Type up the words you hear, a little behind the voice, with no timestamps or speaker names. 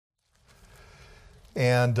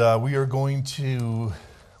And we are going to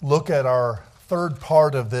look at our third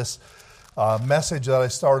part of this message that I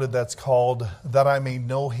started that's called That I May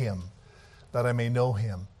Know Him. That I May Know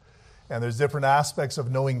Him. And there's different aspects of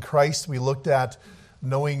knowing Christ. We looked at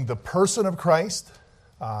knowing the person of Christ.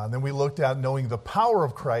 And then we looked at knowing the power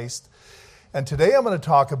of Christ. And today I'm going to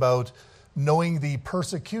talk about knowing the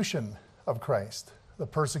persecution of Christ. The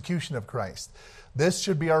persecution of Christ. This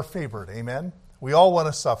should be our favorite. Amen? We all want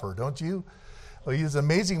to suffer, don't you? Well, it's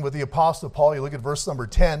amazing with the Apostle Paul. You look at verse number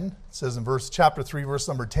 10. It says in chapter 3, verse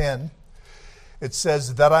number 10. It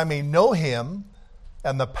says, that I may know him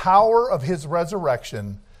and the power of his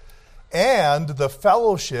resurrection and the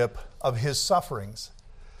fellowship of his sufferings,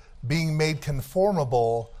 being made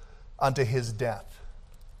conformable unto his death.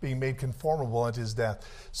 Being made conformable unto his death.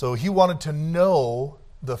 So he wanted to know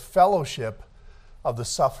the fellowship of the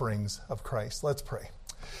sufferings of Christ. Let's pray.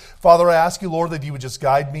 Father, I ask you, Lord, that you would just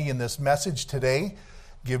guide me in this message today.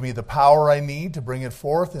 Give me the power I need to bring it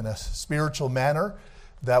forth in a spiritual manner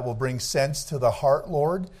that will bring sense to the heart,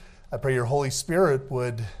 Lord. I pray your Holy Spirit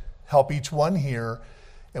would help each one here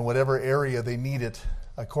in whatever area they need it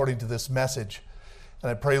according to this message.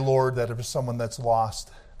 And I pray, Lord, that if there's someone that's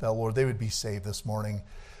lost, that, Lord, they would be saved this morning.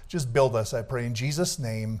 Just build us, I pray in Jesus'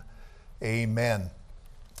 name, amen.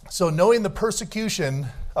 So knowing the persecution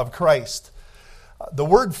of Christ. The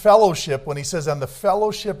word fellowship, when he says, and the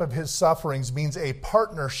fellowship of his sufferings, means a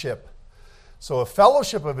partnership. So a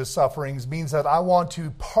fellowship of his sufferings means that I want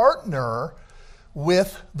to partner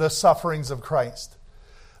with the sufferings of Christ.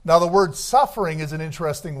 Now the word suffering is an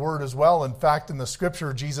interesting word as well. In fact, in the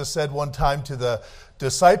scripture, Jesus said one time to the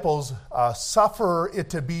disciples, suffer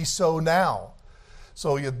it to be so now.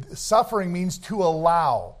 So suffering means to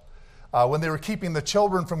allow. When they were keeping the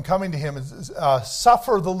children from coming to him,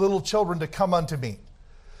 suffer the little children to come unto me.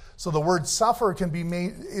 So the word suffer can be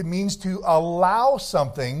made, it means to allow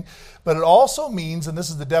something, but it also means, and this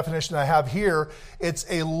is the definition I have here, it's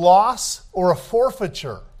a loss or a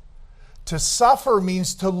forfeiture. To suffer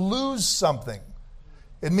means to lose something.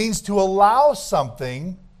 It means to allow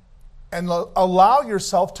something and allow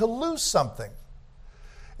yourself to lose something.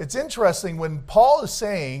 It's interesting when Paul is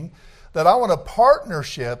saying that I want a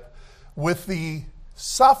partnership with the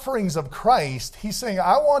sufferings of Christ, he's saying,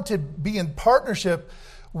 I want to be in partnership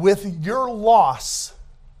with your loss,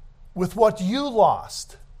 with what you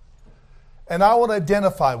lost. And I want to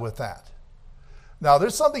identify with that. Now,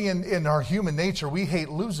 there's something in our human nature, we hate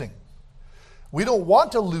losing. We don't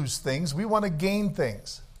want to lose things, we want to gain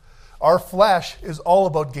things. Our flesh is all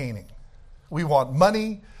about gaining. We want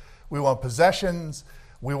money, we want possessions,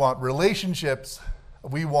 we want relationships,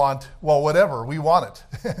 we want, well, whatever, we want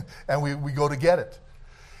it. And we go to get it.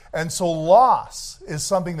 And so loss is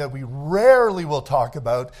something that we rarely will talk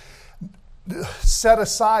about, set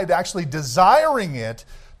aside actually desiring it,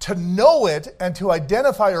 to know it, and to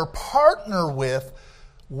identify or partner with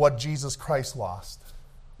what Jesus Christ lost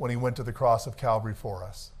when he went to the cross of Calvary for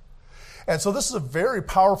us. And so this is a very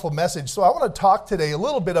powerful message. So I want to talk today a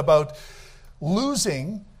little bit about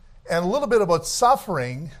losing and a little bit about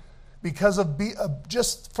suffering, because of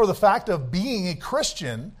just for the fact of being a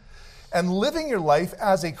Christian and living your life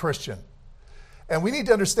as a Christian. And we need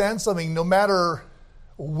to understand something, no matter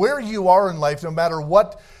where you are in life, no matter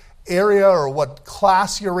what area or what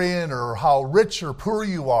class you're in or how rich or poor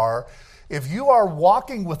you are, if you are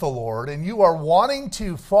walking with the Lord and you are wanting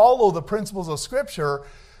to follow the principles of Scripture,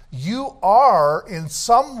 you are in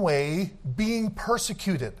some way being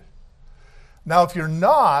persecuted. Now, if you're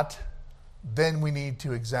not, then we need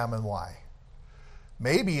to examine why.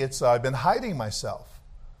 Maybe it's I've been hiding myself.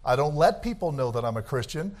 I don't let people know that I'm a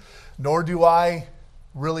Christian, nor do I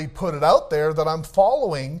really put it out there that I'm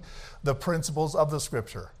following the principles of the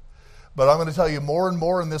Scripture. But I'm going to tell you, more and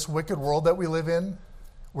more in this wicked world that we live in,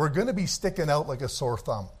 we're going to be sticking out like a sore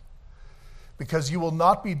thumb, because you will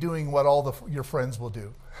not be doing what all your friends will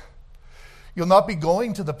do. You'll not be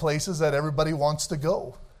going to the places that everybody wants to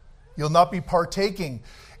go. You'll not be partaking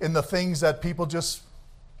in the things that people just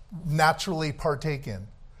naturally partake in.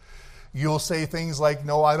 You'll say things like,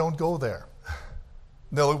 no, I don't go there.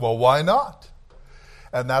 They're like, well, why not?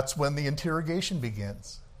 And that's when the interrogation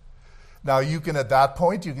begins. Now you can, at that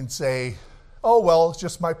point, you can say, oh, well, it's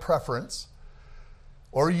just my preference.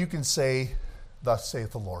 Or you can say, thus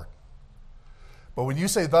saith the Lord. But when you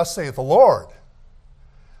say, thus saith the Lord,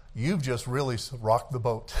 you've just really rocked the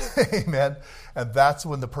boat. Amen. And that's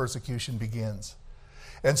when the persecution begins.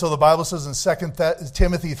 And so the Bible says in 2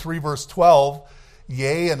 Timothy 3 verse 12,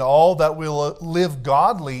 yea, and all that will live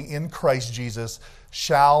godly in Christ Jesus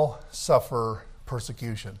shall suffer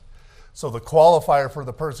persecution. So the qualifier for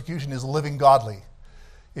the persecution is living godly.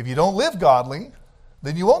 If you don't live godly,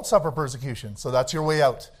 then you won't suffer persecution. So that's your way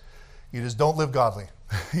out. You just don't live godly,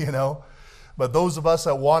 you know. But those of us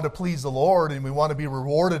that want to please the Lord and we want to be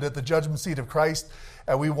rewarded at the judgment seat of Christ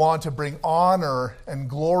and we want to bring honor and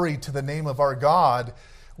glory to the name of our God,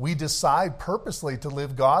 we decide purposely to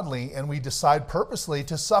live godly and we decide purposely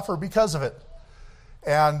to suffer because of it.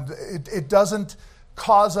 And it doesn't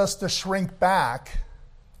cause us to shrink back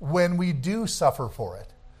when we do suffer for it.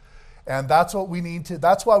 And that's what we need to,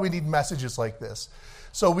 that's why we need messages like this.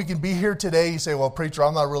 So we can be here today, you say, well, preacher,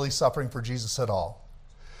 I'm not really suffering for Jesus at all.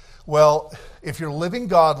 Well, if you're living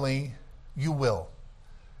godly, you will.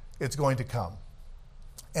 It's going to come.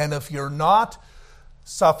 And if you're not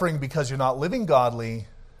suffering because you're not living godly,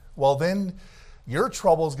 well, then your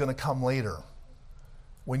trouble is going to come later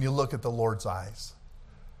when you look at the Lord's eyes,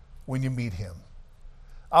 when you meet him.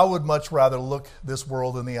 I would much rather look this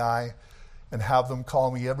world in the eye and have them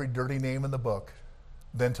call me every dirty name in the book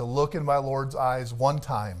than to look in my Lord's eyes one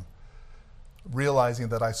time, realizing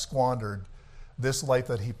that I squandered this life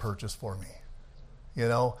that he purchased for me. You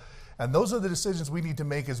know? And those are the decisions we need to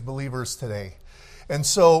make as believers today. And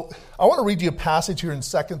so I want to read you a passage here in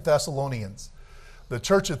 2 Thessalonians. The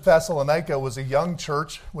church at Thessalonica was a young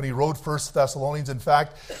church when he wrote 1 Thessalonians. In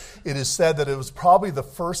fact, it is said that it was probably the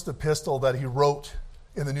first epistle that he wrote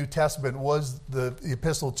in the New Testament was the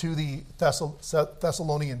epistle to the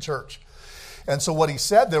Thessalonian church. And so what he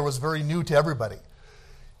said there was very new to everybody.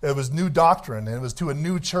 It was new doctrine, and it was to a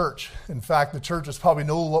new church. In fact, the church is probably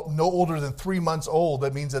no older than 3 months old.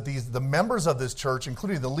 That means that the members of this church,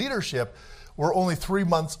 including the leadership, were only 3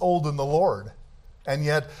 months old in the Lord. And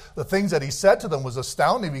yet the things that he said to them was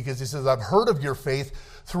astounding, because he says, I've heard of your faith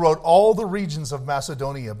throughout all the regions of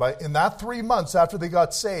Macedonia. But in that 3 months after they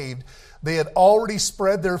got saved, they had already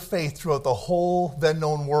spread their faith throughout the whole then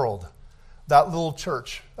known world. That little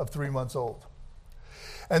church of 3 months old.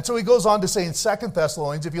 And so he goes on to say in 2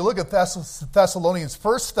 Thessalonians, if you look at Thessalonians,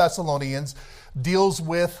 1 Thessalonians deals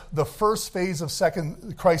with the first phase of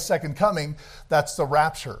Christ's second coming, that's the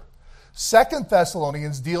rapture. 2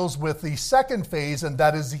 Thessalonians deals with the second phase, and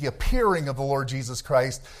that is the appearing of the Lord Jesus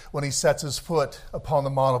Christ when he sets his foot upon the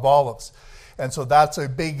Mount of Olives. And so that's a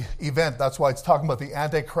big event. That's why it's talking about the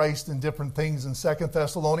Antichrist and different things in 2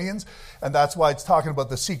 Thessalonians. And that's why it's talking about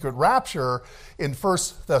the secret rapture in 1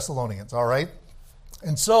 Thessalonians, all right?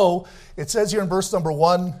 And so it says here in verse number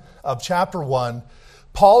 1 of chapter 1,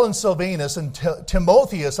 Paul and Silvanus and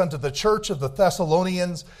Timotheus unto the church of the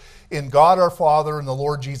Thessalonians in God our Father and the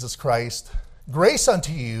Lord Jesus Christ, grace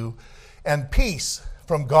unto you and peace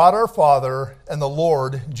from God our Father and the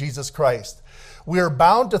Lord Jesus Christ. We are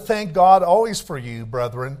bound to thank God always for you,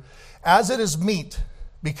 brethren, as it is meet,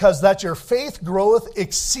 because that your faith groweth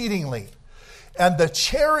exceedingly, and the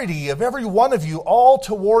charity of every one of you all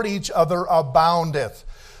toward each other aboundeth.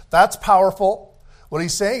 That's powerful. What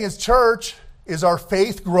he's saying is, church, is our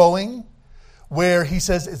faith growing? Where he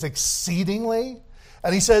says it's exceedingly.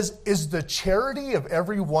 And he says, is the charity of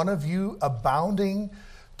every one of you abounding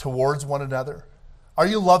towards one another? Are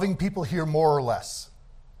you loving people here more or less?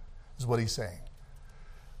 Is what he's saying.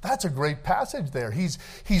 That's a great passage there.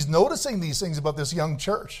 He's noticing these things about this young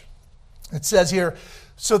church. It says here,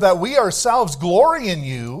 so that we ourselves glory in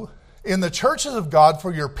you, in the churches of God,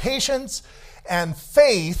 for your patience and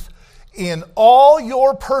faith in all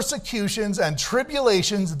your persecutions and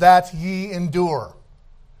tribulations that ye endure.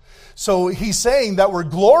 So he's saying that we're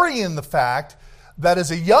glorying in the fact that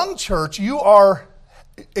as a young church, you are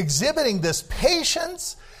exhibiting this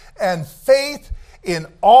patience and faith in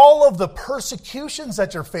all of the persecutions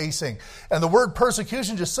that you're facing. And the word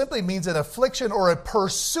persecution just simply means an affliction or a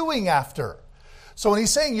pursuing after. So when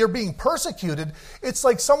he's saying you're being persecuted, it's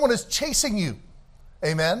like someone is chasing you.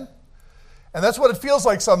 Amen? And that's what it feels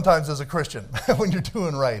like sometimes as a Christian when you're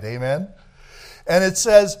doing right. Amen? And it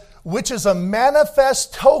says, which is a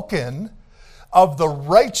manifest token of the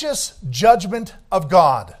righteous judgment of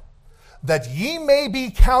God, that ye may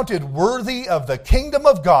be counted worthy of the kingdom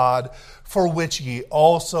of God, for which ye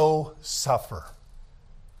also suffer.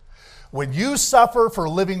 When you suffer for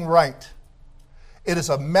living right, it is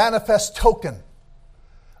a manifest token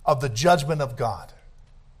of the judgment of God.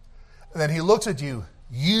 And then he looks at you.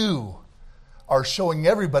 You are showing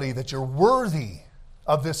everybody that you're worthy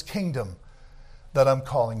of this kingdom that I'm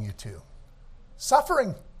calling you to.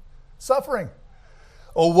 Suffering.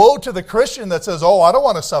 Oh, woe to the Christian that says, oh, I don't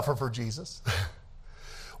want to suffer for Jesus.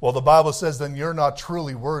 Well, the Bible says then you're not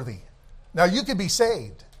truly worthy. Now, you could be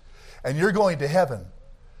saved and you're going to heaven,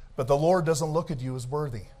 but the Lord doesn't look at you as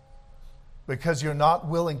worthy because you're not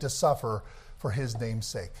willing to suffer for his name's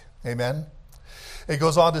sake. Amen? It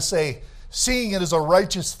goes on to say, seeing it is a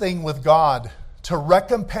righteous thing with God to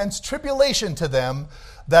recompense tribulation to them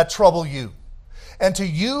that trouble you. And to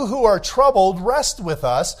you who are troubled, rest with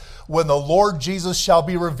us when the Lord Jesus shall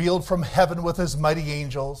be revealed from heaven with his mighty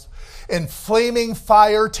angels, in flaming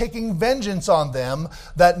fire, taking vengeance on them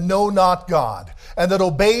that know not God, and that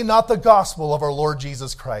obey not the gospel of our Lord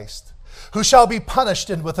Jesus Christ, who shall be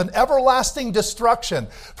punished and with an everlasting destruction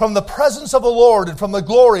from the presence of the Lord and from the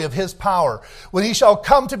glory of his power, when he shall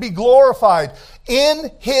come to be glorified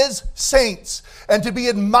in his saints, and to be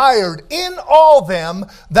admired in all them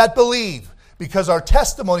that believe, because our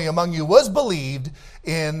testimony among you was believed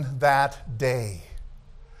in that day.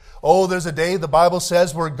 Oh, there's a day, the Bible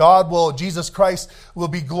says, where Jesus Christ will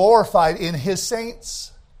be glorified in his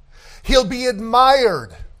saints. He'll be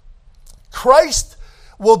admired. Christ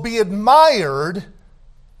will be admired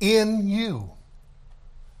in you.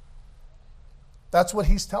 That's what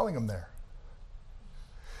he's telling them there.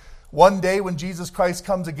 One day when Jesus Christ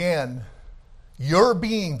comes again, your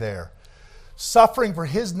being there, suffering for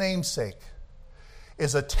his name's sake,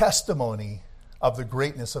 is a testimony of the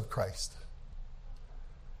greatness of Christ.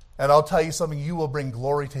 And I'll tell you something, you will bring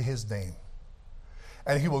glory to his name.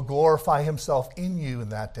 And he will glorify himself in you in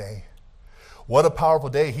that day. What a powerful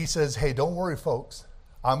day. He says, hey, don't worry, folks.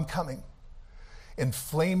 I'm coming. In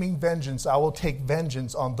flaming vengeance, I will take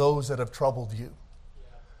vengeance on those that have troubled you.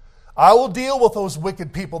 I will deal with those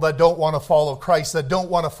wicked people that don't want to follow Christ, that don't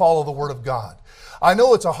want to follow the Word of God. I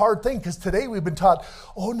know it's a hard thing because today we've been taught,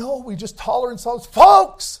 oh no, we just tolerance.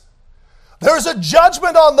 Folks, there's a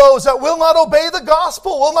judgment on those that will not obey the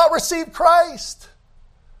gospel, will not receive Christ.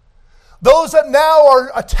 Those that now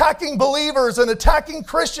are attacking believers and attacking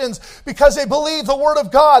Christians because they believe the Word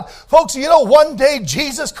of God. Folks, you know, one day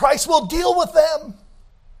Jesus Christ will deal with them.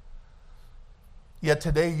 Yet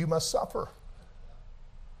today you must suffer.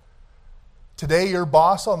 Today your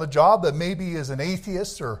boss on the job that maybe is an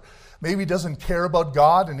atheist or maybe doesn't care about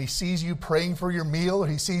God, and he sees you praying for your meal, or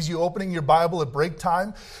he sees you opening your Bible at break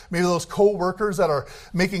time. Maybe those co-workers that are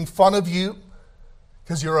making fun of you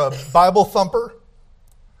because you're a Bible thumper.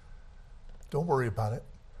 Don't worry about it.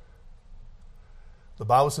 The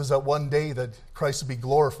Bible says that one day that Christ will be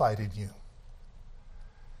glorified in you.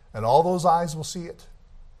 And all those eyes will see it.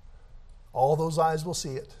 All those eyes will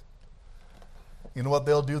see it. You know what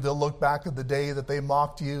they'll do? They'll look back at the day that they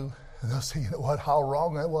mocked you, and they'll say, you know what, how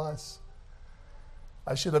wrong I was.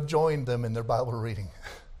 I should have joined them in their Bible reading.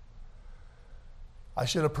 I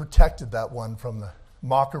should have protected that one from the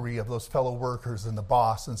mockery of those fellow workers and the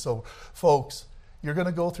boss. And so, folks, you're going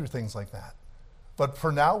to go through things like that. But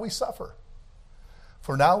for now, we suffer.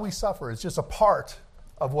 For now, we suffer. It's just a part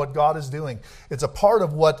of what God is doing. It's a part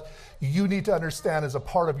of what you need to understand as a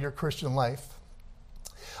part of your Christian life.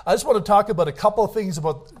 I just want to talk about a couple of things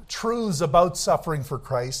about truths about suffering for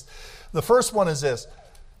Christ. The first one is this.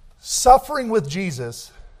 Suffering with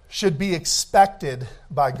Jesus should be expected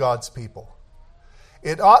by God's people.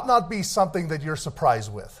 It ought not be something that you're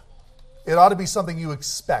surprised with. It ought to be something you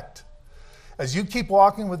expect. As you keep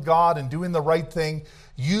walking with God and doing the right thing,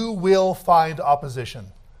 you will find opposition.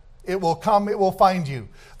 It will come, it will find you.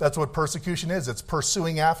 That's what persecution is. It's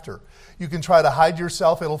pursuing after. You can try to hide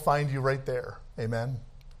yourself, it'll find you right there. Amen.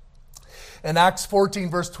 In Acts 14,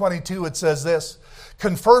 verse 22, it says this,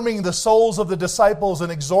 confirming the souls of the disciples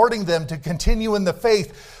and exhorting them to continue in the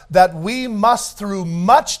faith, that we must through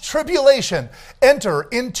much tribulation enter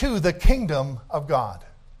into the kingdom of God.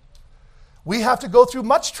 We have to go through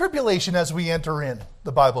much tribulation as we enter in,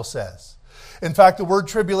 the Bible says. In fact, the word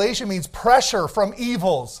tribulation means pressure from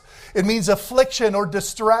evils. It means affliction or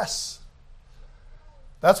distress.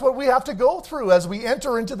 That's what we have to go through as we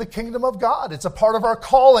enter into the kingdom of God. It's a part of our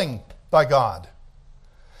calling by God.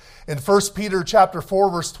 In 1 Peter chapter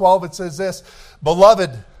 4, verse 12, it says this,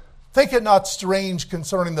 beloved, think it not strange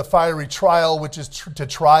concerning the fiery trial which is to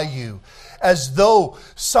try you, as though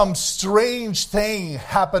some strange thing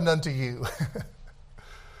happened unto you.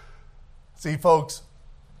 See, folks,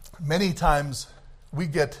 many times we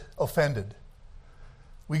get offended.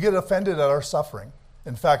 We get offended at our suffering.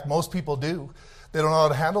 In fact, most people do. They don't know how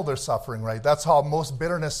to handle their suffering right. That's how most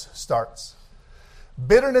bitterness starts.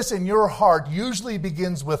 Bitterness in your heart usually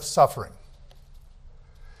begins with suffering.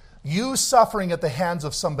 You suffering at the hands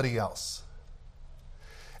of somebody else.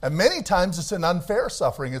 And many times it's an unfair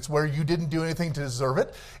suffering. It's where you didn't do anything to deserve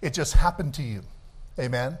it. It just happened to you.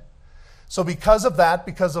 Amen? So because of that,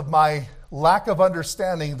 because of my lack of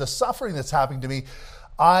understanding the suffering that's happening to me,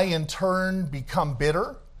 I in turn become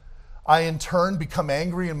bitter. I in turn become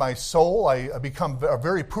angry in my soul. I become a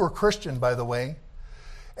very poor Christian, by the way.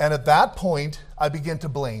 And at that point, I begin to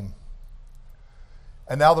blame.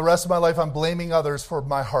 And now the rest of my life, I'm blaming others for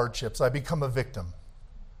my hardships. I become a victim.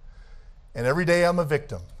 And every day I'm a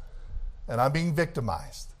victim. And I'm being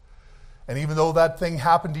victimized. And even though that thing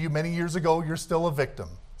happened to you many years ago, you're still a victim.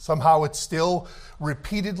 Somehow it's still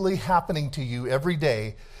repeatedly happening to you every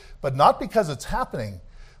day, but not because it's happening,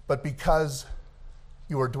 but because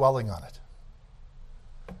you are dwelling on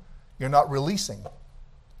it. You're not releasing.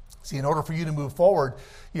 See, in order for you to move forward,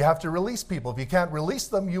 you have to release people. If you can't release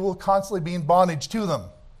them, you will constantly be in bondage to them.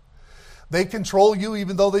 They control you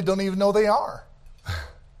even though they don't even know they are.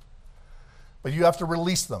 But you have to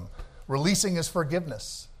release them. Releasing is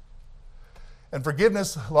forgiveness. And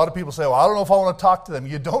forgiveness, a lot of people say, well, I don't know if I want to talk to them.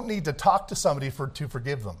 You don't need to talk to somebody to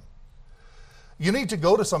forgive them. You need to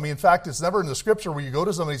go to somebody. In fact, it's never in the scripture where you go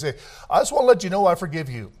to somebody and say, I just want to let you know I forgive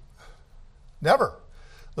you. Never.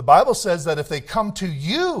 The Bible says that if they come to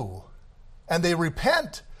you and they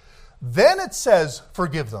repent, then it says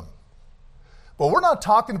forgive them. But we're not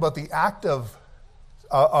talking about the act of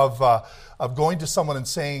going to someone and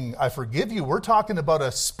saying, I forgive you. We're talking about a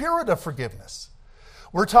spirit of forgiveness.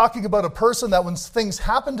 We're talking about a person that when things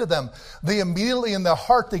happen to them, they immediately in their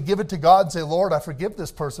heart, they give it to God and say, Lord, I forgive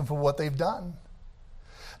this person for what they've done.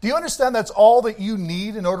 Do you understand that's all that you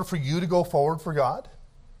need in order for you to go forward for God?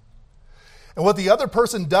 And what the other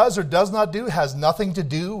person does or does not do has nothing to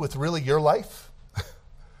do with really your life.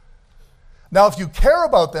 Now, if you care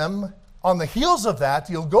about them, on the heels of that,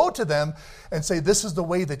 you'll go to them and say, this is the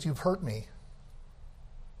way that you've hurt me.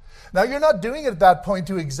 Now, you're not doing it at that point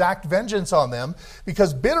to exact vengeance on them,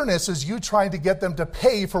 because bitterness is you trying to get them to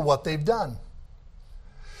pay for what they've done.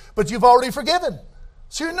 But you've already forgiven.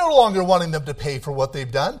 So you're no longer wanting them to pay for what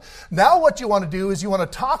they've done. Now what you want to do is you want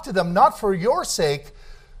to talk to them not for your sake,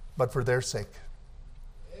 but for their sake.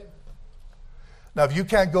 Now, if you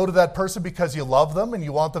can't go to that person because you love them and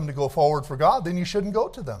you want them to go forward for God, then you shouldn't go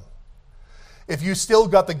to them. If you still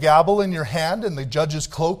got the gavel in your hand and the judge's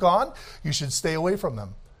cloak on, you should stay away from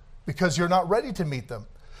them because you're not ready to meet them.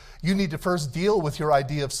 You need to first deal with your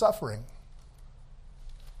idea of suffering.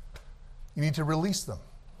 You need to release them.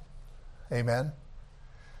 Amen?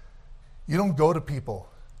 You don't go to people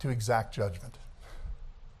to exact judgment.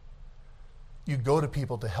 You go to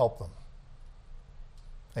people to help them.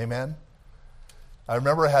 Amen? I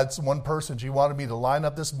remember I had one person, she wanted me to line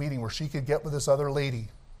up this meeting where she could get with this other lady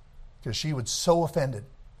because she was so offended.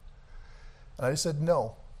 And I said,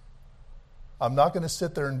 no. I'm not going to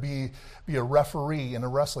sit there and be a referee in a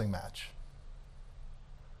wrestling match.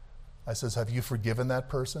 I says, have you forgiven that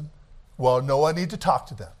person? Well, no, I need to talk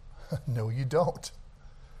to them. No, you don't.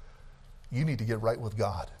 You need to get right with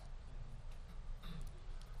God.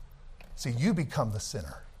 See, you become the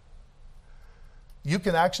sinner. You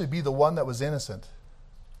can actually be the one that was innocent.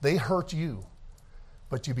 They hurt you,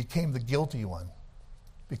 but you became the guilty one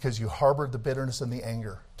because you harbored the bitterness and the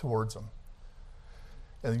anger towards them.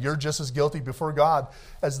 And you're just as guilty before God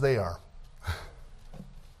as they are.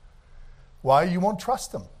 Why? You won't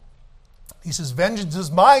trust them. He says, vengeance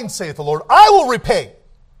is mine, saith the Lord. I will repay.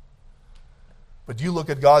 But you look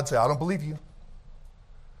at God and say, I don't believe you.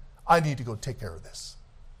 I need to go take care of this.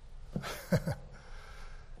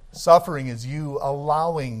 Suffering is you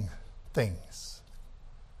allowing things.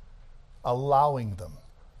 Allowing them.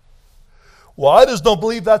 Well, I just don't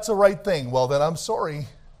believe that's the right thing. Well, then I'm sorry.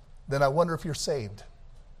 Then I wonder if you're saved.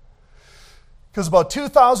 Because about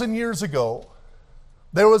 2,000 years ago,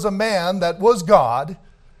 there was a man that was God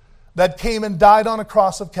that came and died on a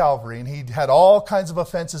cross of Calvary, and he had all kinds of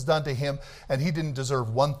offenses done to him, and he didn't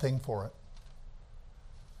deserve one thing for it.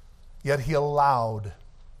 Yet he allowed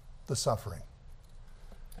the suffering.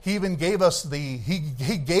 He even gave us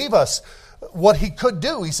he gave us what he could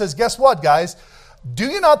do. He says, guess what, guys? Do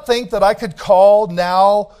you not think that I could call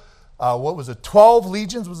now, 12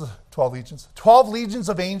 legions? Was it 12 legions? 12 legions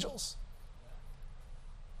of angels.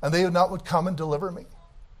 And they would come and deliver me.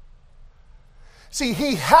 See,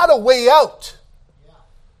 he had a way out,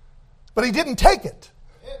 but he didn't take it.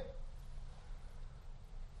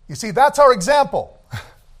 You see, that's our example.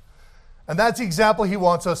 And that's the example he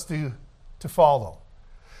wants us to follow.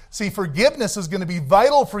 See, forgiveness is going to be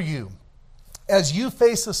vital for you as you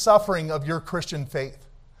face the suffering of your Christian faith.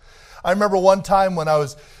 I remember one time when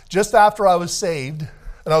just after I was saved,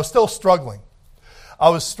 and I was still struggling. I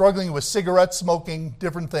was struggling with cigarette smoking,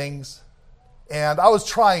 different things. And I was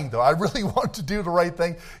trying, though. I really wanted to do the right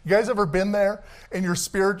thing. You guys ever been there? In your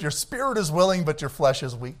spirit is willing, but your flesh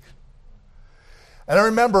is weak. And I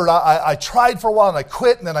remember I tried for a while, and I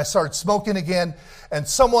quit, and then I started smoking again. And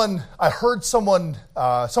I heard someone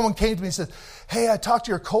came to me and said, hey, I talked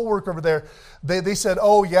to your coworker over there. They said,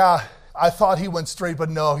 oh, yeah, I thought he went straight, but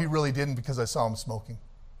no, he really didn't because I saw him smoking.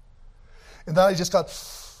 And then I just got,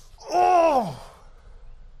 oh,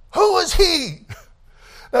 who is he?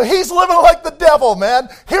 Now, he's living like the devil, man.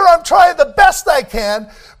 Here I'm trying the best I can.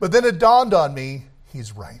 But then it dawned on me,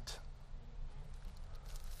 he's right.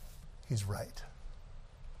 He's right.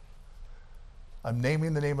 I'm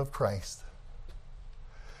naming the name of Christ.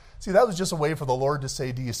 See, that was just a way for the Lord to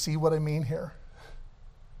say, do you see what I mean here?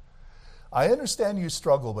 I understand you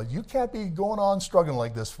struggle, but you can't be going on struggling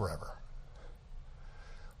like this forever.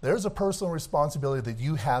 There's a personal responsibility that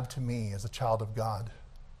you have to me as a child of God.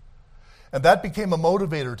 And that became a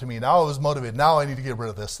motivator to me. Now I was motivated. Now I need to get rid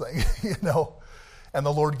of this thing, And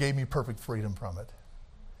the Lord gave me perfect freedom from it,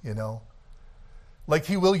 Like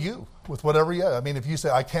he will you with whatever you have. I mean, if you say,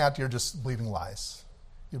 I can't, you're just believing lies.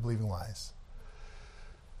 You're believing lies.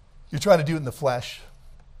 You're trying to do it in the flesh.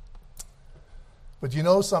 But you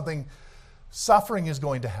know something? Suffering is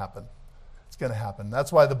going to happen. It's going to happen.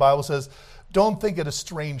 That's why the Bible says, don't think it a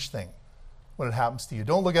strange thing when it happens to you.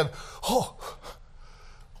 Don't look at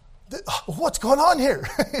it, what's going on here?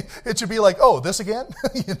 It should be like, this again?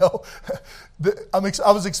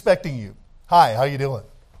 I was expecting you. Hi, how you doing?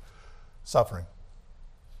 Suffering.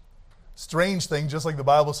 Strange thing, just like the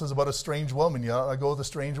Bible says about a strange woman. I go with a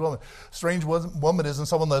strange woman. Strange woman isn't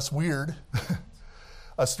someone that's weird.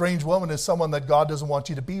 A strange woman is someone that God doesn't want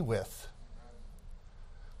you to be with.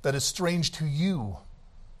 That is strange to you.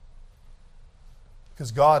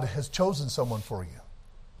 Because God has chosen someone for you.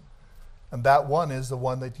 And that one is the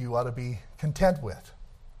one that you ought to be content with.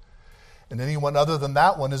 And anyone other than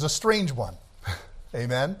that one is a strange one.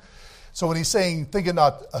 Amen? So when he's saying, thinking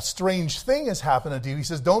not a strange thing has happened to you, he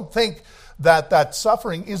says, don't think that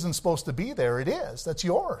suffering isn't supposed to be there. It is. That's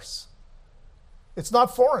yours. It's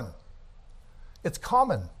not foreign. It's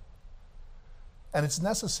common. And it's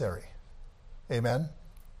necessary. Amen?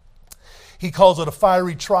 He calls it a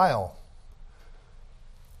fiery trial.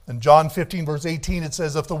 In John 15, verse 18, it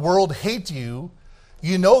says, if the world hates you,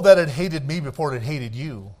 you know that it hated me before it hated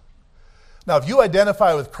you. Now, if you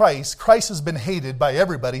identify with Christ, Christ has been hated by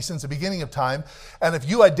everybody since the beginning of time. And if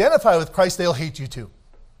you identify with Christ, they'll hate you too.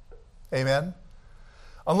 Amen?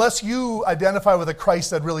 Unless you identify with a Christ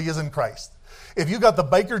that really isn't Christ. If you got the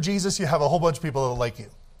biker Jesus, you have a whole bunch of people that like you.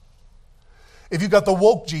 If you got the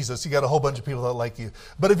woke Jesus, you got a whole bunch of people that like you.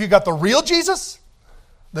 But if you got the real Jesus,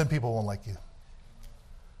 then people won't like you.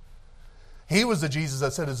 He was the Jesus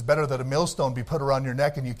that said it's better that a millstone be put around your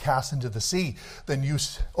neck and you cast into the sea than you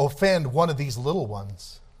offend one of these little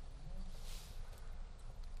ones.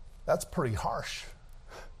 That's pretty harsh.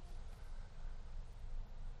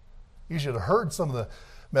 You should have heard some of the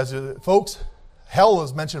messages. Folks, hell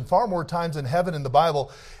was mentioned far more times than heaven in the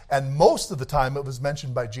Bible, and most of the time it was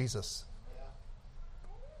mentioned by Jesus.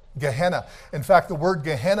 Gehenna. In fact, the word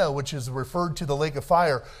Gehenna, which is referred to the lake of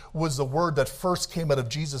fire, was the word that first came out of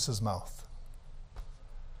Jesus' mouth.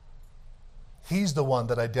 He's the one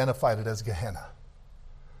that identified it as Gehenna.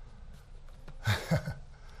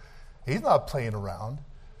 He's not playing around.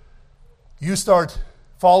 You start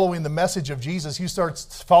following the message of Jesus, you start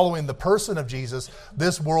following the person of Jesus,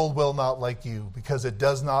 this world will not like you because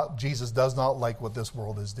Jesus does not like what this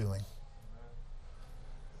world is doing.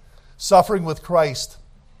 Suffering with Christ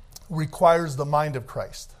requires the mind of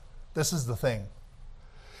Christ. This is the thing.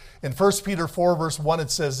 In 1 Peter 4, verse 1, it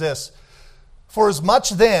says this, for as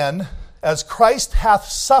much then as Christ hath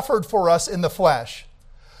suffered for us in the flesh,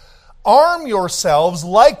 arm yourselves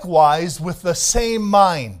likewise with the same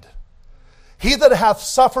mind. He that hath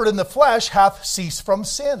suffered in the flesh hath ceased from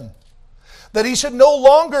sin, that he should no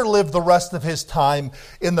longer live the rest of his time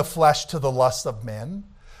in the flesh to the lust of men,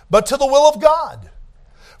 but to the will of God.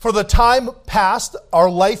 For the time past,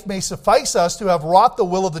 our life may suffice us to have wrought the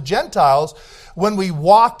will of the Gentiles when we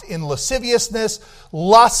walked in lasciviousness,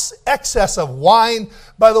 lust, excess of wine.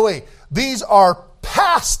 By the way, these are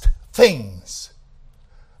past things,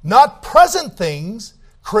 not present things.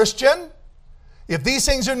 Christian, if these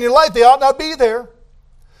things are in your life, they ought not be there.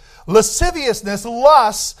 Lasciviousness,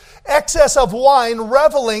 lust, excess of wine,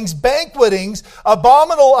 revelings, banquetings,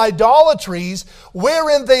 abominable idolatries,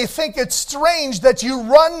 wherein they think it strange that you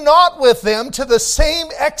run not with them to the same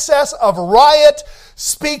excess of riot,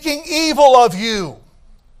 speaking evil of you.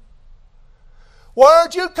 Why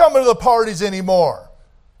aren't you coming to the parties anymore?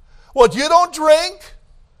 What, you don't drink?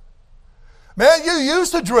 Man, you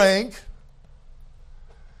used to drink.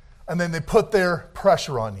 And then they put their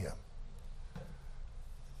pressure on you.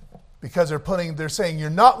 Because they're saying, you're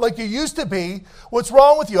not like you used to be. What's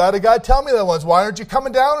wrong with you? I had a guy tell me that once. Why aren't you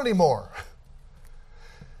coming down anymore?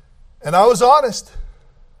 And I was honest.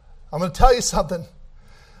 I'm going to tell you something.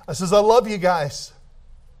 I says, I love you guys.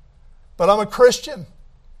 But I'm a Christian.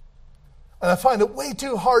 And I find it way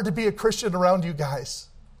too hard to be a Christian around you guys.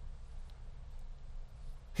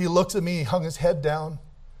 He looks at me, he hung his head down.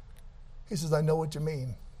 He says, I know what you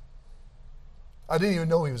mean. I didn't even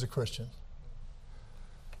know he was a Christian.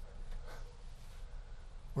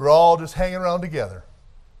 We're all just hanging around together,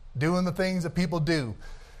 doing the things that people do.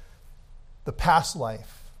 The past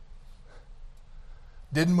life.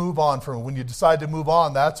 Didn't move on from it. When you decide to move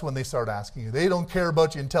on, that's when they start asking you. They don't care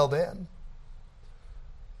about you until then.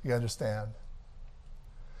 You understand?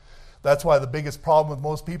 That's why the biggest problem with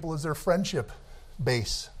most people is their friendship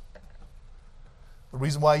base. The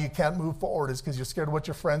reason why you can't move forward is because you're scared of what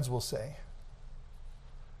your friends will say.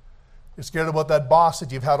 You're scared of what that boss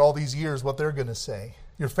that you've had all these years, what they're going to say.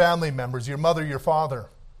 Your family members, your mother, your father.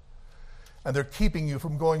 And they're keeping you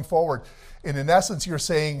from going forward. And in essence, you're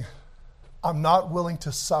saying, I'm not willing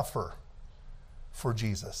to suffer for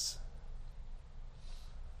Jesus.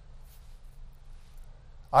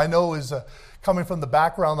 I know is coming from the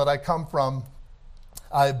background that I come from,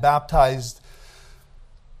 I baptized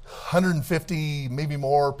 150, maybe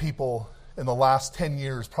more people in the last 10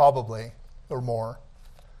 years, probably, or more.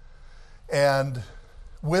 And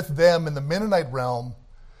with them in the Mennonite realm,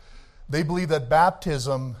 they believe that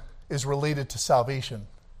baptism is related to salvation.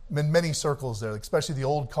 In many circles there, especially the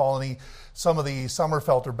old colony, some of the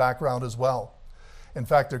Sommerfelter background as well. In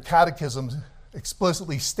fact, their catechism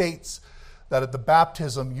explicitly states that at the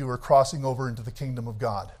baptism you are crossing over into the kingdom of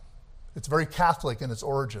God. It's very Catholic in its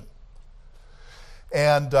origin.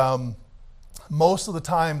 And most of the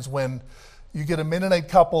times when you get a Mennonite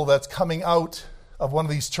couple that's coming out of one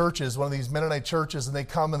of these churches, one of these Mennonite churches, and they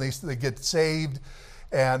come and they get saved,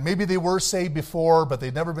 and maybe they were saved before, but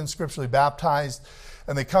they'd never been scripturally baptized,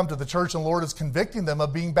 and they come to the church and the Lord is convicting them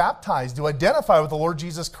of being baptized, to identify with the Lord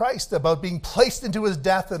Jesus Christ, about being placed into his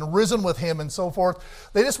death and risen with him and so forth.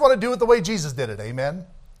 They just want to do it the way Jesus did it, amen?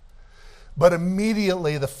 But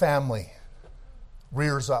immediately the family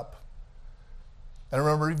rears up. And I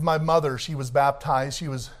remember even my mother, she was baptized. She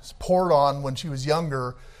was poured on when she was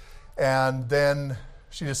younger. And then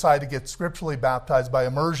she decided to get scripturally baptized by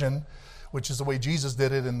immersion, which is the way Jesus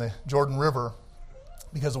did it in the Jordan River.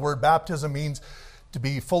 Because the word baptism means to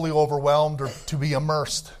be fully overwhelmed or to be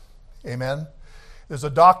immersed. Amen? There's a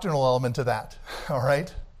doctrinal element to that. All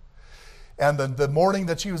right? And the morning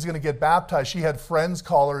that she was going to get baptized, she had friends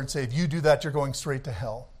call her and say, if you do that, you're going straight to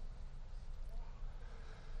hell.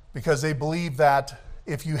 Because they believe that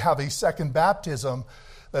if you have a second baptism,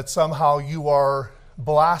 that somehow you are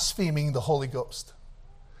blaspheming the Holy Ghost.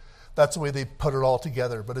 That's the way they put it all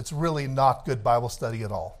together, but it's really not good Bible study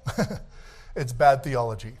at all. It's bad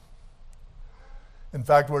theology. In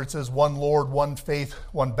fact, where it says one Lord, one faith,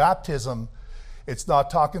 one baptism, it's not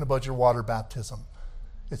talking about your water baptism.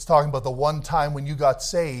 It's talking about the one time when you got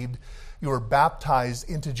saved, you were baptized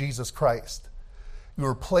into Jesus Christ. You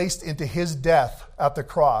were placed into his death at the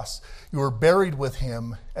cross. You were buried with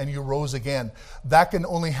him, and you rose again. That can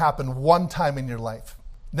only happen one time in your life,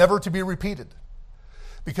 never to be repeated.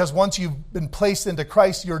 Because once you've been placed into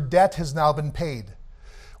Christ, your debt has now been paid.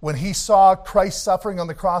 When he saw Christ suffering on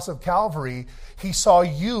the cross of Calvary, he saw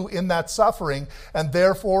you in that suffering, and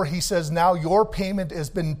therefore he says, now your payment has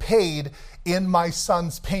been paid in my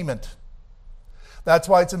son's payment. That's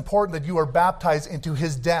why it's important that you are baptized into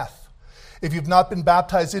his death. If you've not been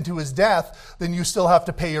baptized into his death, then you still have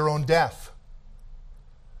to pay your own death.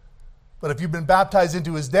 But if you've been baptized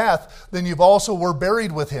into his death, then you've also were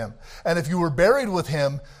buried with him. And if you were buried with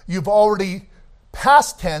him, you've already,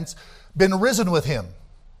 past tense, been risen with him.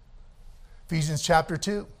 Ephesians chapter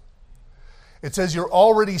 2. It says you're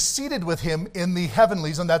already seated with him in the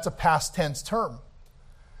heavenlies, and that's a past tense term.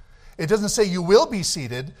 It doesn't say you will be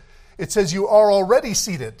seated. It says you are already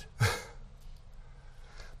seated.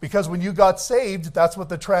 Because when you got saved, that's what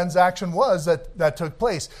the transaction was that took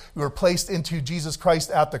place. You were placed into Jesus Christ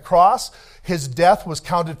at the cross. His death was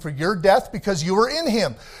counted for your death because you were in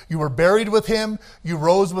him. You were buried with him, you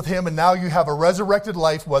rose with him, and now you have a resurrected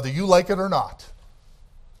life, whether you like it or not.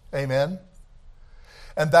 Amen?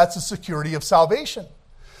 And that's the security of salvation.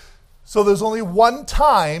 So there's only one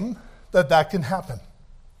time that can happen.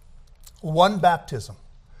 One baptism,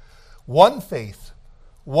 one faith,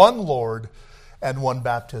 one Lord, and one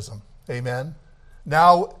baptism. Amen?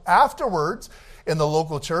 Now, afterwards, in the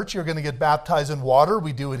local church, you're going to get baptized in water.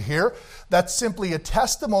 We do it here. That's simply a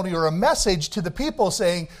testimony or a message to the people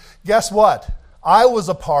saying, guess what? I was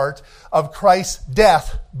a part of Christ's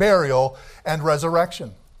death, burial, and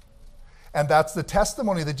resurrection. And that's the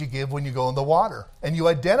testimony that you give when you go in the water. And you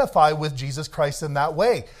identify with Jesus Christ in that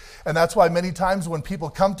way. And that's why many times when people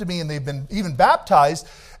come to me and they've been even baptized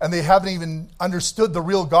and they haven't even understood the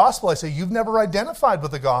real gospel, I say, you've never identified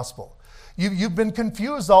with the gospel. You've been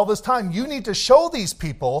confused all this time. You need to show these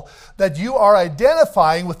people that you are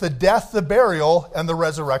identifying with the death, the burial, and the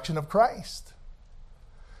resurrection of Christ.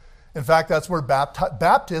 In fact, that's where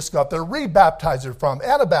Baptists got their rebaptizer from,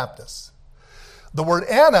 Anabaptists. The word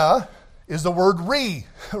Anna is the word re,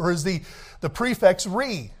 or is the prefix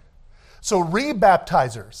re. So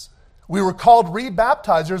rebaptizers. We were called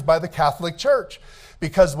rebaptizers by the Catholic Church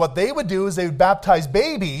because what they would do is they would baptize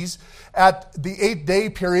babies at the 8-day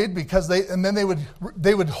period and then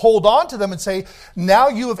they would hold on to them and say, now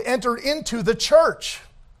you have entered into the church.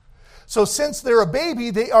 So since they're a baby,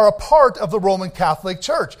 they are a part of the Roman Catholic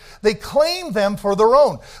Church. They claim them for their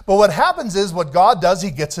own. But what happens is what God does,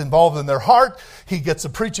 he gets involved in their heart. He gets the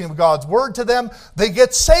preaching of God's word to them. They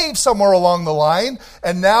get saved somewhere along the line.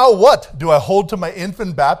 And now what? Do I hold to my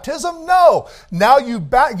infant baptism? No. Now you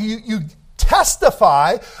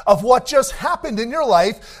testify of what just happened in your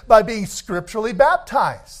life by being scripturally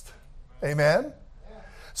baptized. Amen?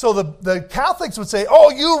 So the Catholics would say, oh,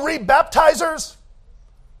 you rebaptizers?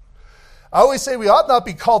 I always say we ought not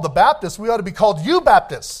be called the Baptists. We ought to be called you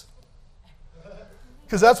Baptists.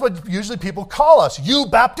 Because that's what usually people call us. You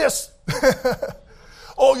Baptists?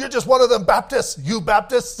 Oh, you're just one of them Baptists. You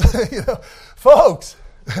Baptists? Folks,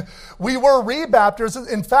 we were rebaptized.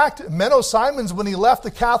 In fact, Menno Simons, when he left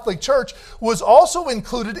the Catholic Church, was also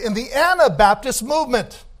included in the Anabaptist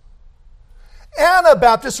movement.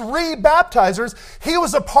 Anabaptist rebaptizers. He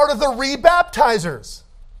was a part of the rebaptizers.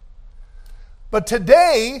 But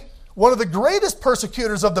today, one of the greatest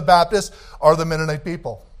persecutors of the Baptists are the Mennonite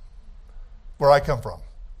people, where I come from.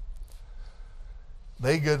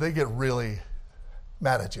 They get really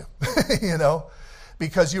mad at you,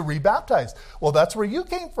 because you rebaptized. Well, that's where you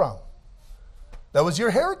came from. That was your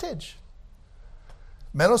heritage.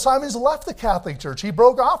 Menno Simons left the Catholic Church. He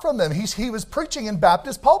broke off from them. He was preaching in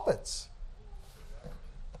Baptist pulpits.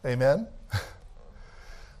 Amen?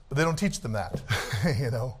 But they don't teach them that,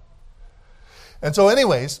 And so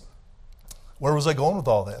anyways, where was I going with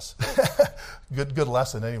all this? Good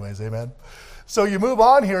lesson anyways, amen? So you move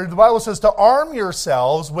on here. The Bible says to arm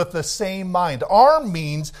yourselves with the same mind. Arm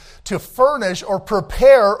means to furnish or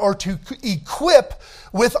prepare or to equip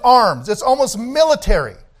with arms. It's almost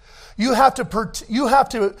military. You have to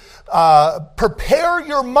prepare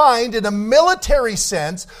your mind in a military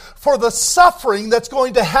sense for the suffering that's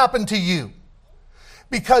going to happen to you.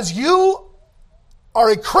 Because you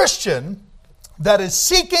are a Christian that is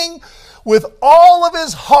seeking with all of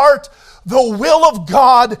his heart the will of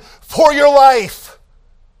God for your life.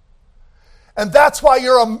 And that's why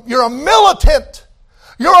you're a militant.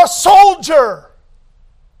 You're a soldier.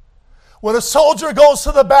 When a soldier goes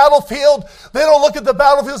to the battlefield, they don't look at the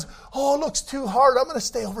battlefield and say, oh, it looks too hard. I'm going to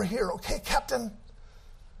stay over here. Okay, Captain?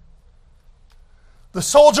 The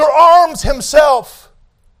soldier arms himself.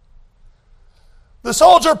 The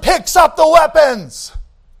soldier picks up the weapons.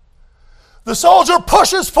 The soldier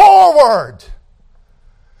pushes forward.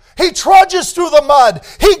 He trudges through the mud.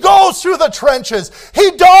 He goes through the trenches.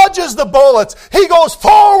 He dodges the bullets. He goes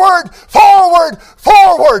forward, forward,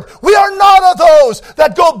 forward. We are not of those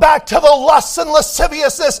that go back to the lusts and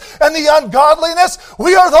lasciviousness and the ungodliness.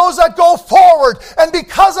 We are those that go forward. And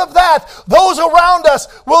because of that, those around us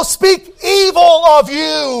will speak evil of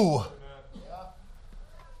you.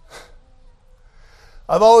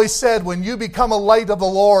 I've always said, when you become a light of the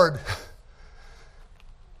Lord,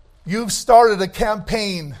 you've started a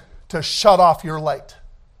campaign to shut off your light.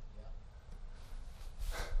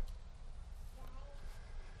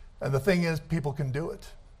 And the thing is, people can do it.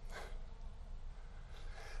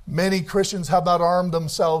 Many Christians have not armed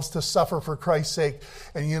themselves to suffer for Christ's sake.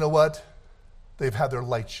 And you know what? They've had their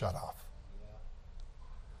light shut off.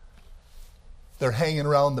 They're hanging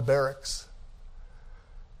around the barracks.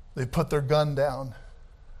 They put their gun down.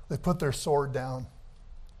 They put their sword down.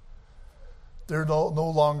 They're no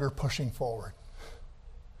longer pushing forward.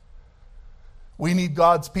 We need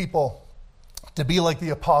God's people to be like the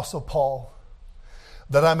Apostle Paul,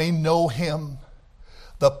 that I may know him,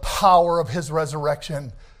 the power of his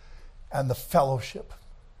resurrection, and the fellowship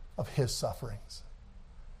of his sufferings.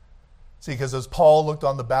 See, because as Paul looked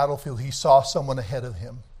on the battlefield, he saw someone ahead of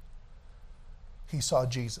him. He saw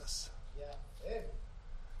Jesus.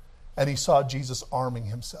 And he saw Jesus arming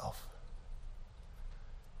himself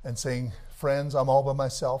and saying, friends, I'm all by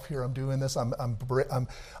myself here. I'm doing this.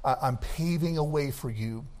 I'm paving a way for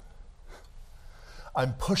you.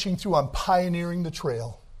 I'm pushing through. I'm pioneering the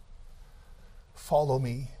trail. Follow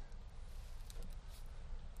me.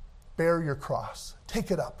 Bear your cross. Take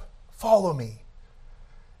it up. Follow me.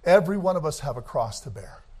 Every one of us have a cross to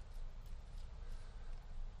bear.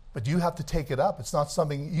 But you have to take it up. It's not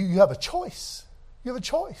something, you have a choice. You have a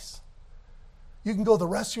choice. You can go the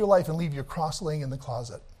rest of your life and leave your cross laying in the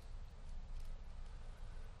closet.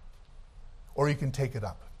 Or you can take it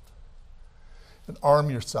up and arm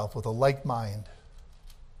yourself with a like mind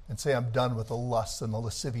and say, I'm done with the lust and the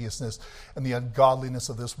lasciviousness and the ungodliness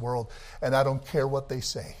of this world, and I don't care what they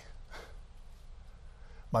say.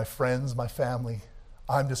 My friends, my family,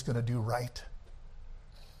 I'm just going to do right.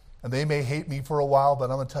 And they may hate me for a while,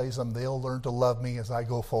 but I'm going to tell you something. They'll learn to love me as I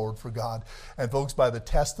go forward for God. And folks, by the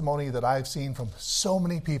testimony that I've seen from so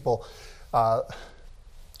many people,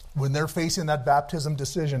 when they're facing that baptism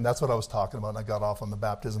decision, that's what I was talking about, and I got off on the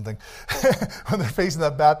baptism thing. When they're facing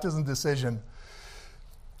that baptism decision,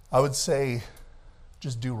 I would say,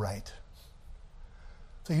 just do right.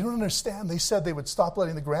 So you don't understand. They said they would stop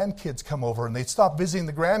letting the grandkids come over, and they'd stop visiting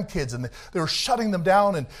the grandkids, and they were shutting them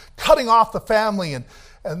down and cutting off the family. And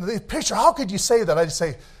they picture, how could you say that? I'd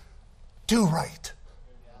say, do right.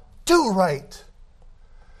 Do right.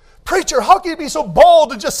 Preacher, how can you be so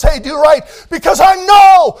bold to just say do right? Because I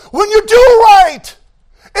know when you do right,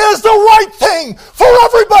 it is the right thing for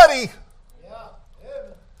everybody.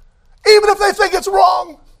 Even if they think it's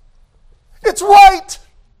wrong, it's right.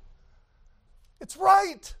 It's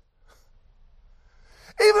right.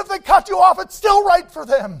 Even if they cut you off, it's still right for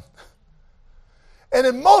them. And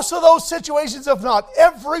in most of those situations, if not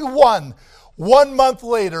every one, 1 month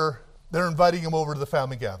later, they're inviting him over to the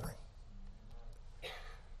family gathering.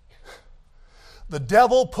 The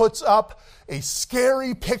devil puts up a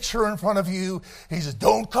scary picture in front of you. He says,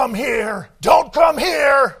 don't come here. Don't come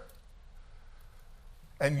here.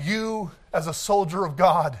 And you, as a soldier of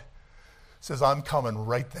God, says, I'm coming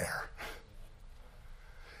right there.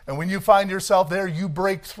 And when you find yourself there, you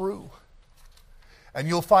break through. And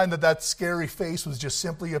you'll find that that scary face was just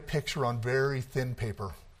simply a picture on very thin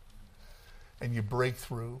paper. And you break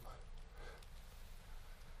through.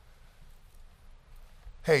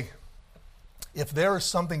 Hey, if there is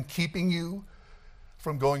something keeping you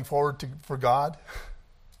from going forward for God,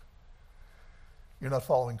 you're not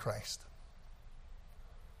following Christ.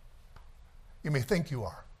 You may think you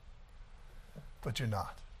are, but you're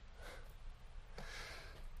not.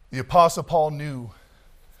 The Apostle Paul knew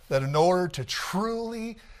that in order to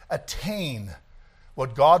truly attain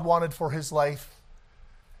what God wanted for his life,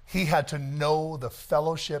 he had to know the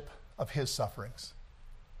fellowship of his sufferings.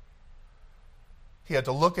 He had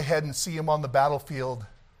to look ahead and see him on the battlefield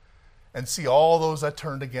and see all those that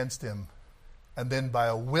turned against him. And then by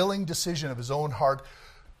a willing decision of his own heart,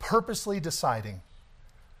 purposely deciding,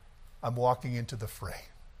 I'm walking into the fray.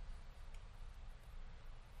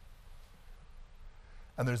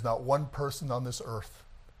 And there's not one person on this earth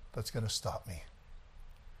that's going to stop me.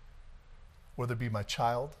 Whether it be my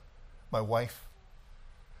child, my wife,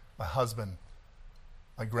 my husband,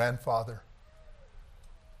 my grandfather,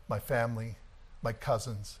 my family, my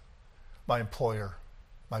cousins, my employer,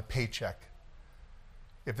 my paycheck.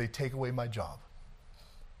 If they take away my job,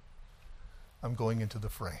 I'm going into the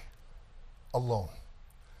fray alone.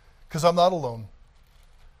 Because I'm not alone.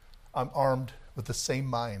 I'm armed with the same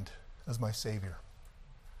mind as my Savior.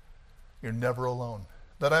 You're never alone.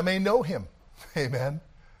 That I may know him. Amen.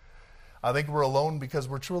 I think we're alone because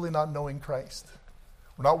we're truly not knowing Christ.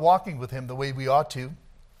 We're not walking with him the way we ought to.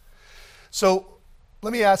 So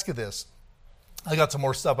let me ask you this. I got some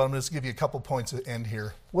more stuff, but I'm going to give you a couple points at the end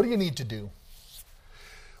here. What do you need to do?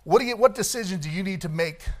 What decisions do you need to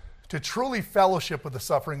make to truly fellowship with the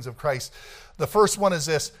sufferings of Christ? The first one is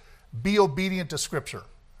this: be obedient to Scripture.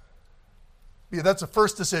 That's the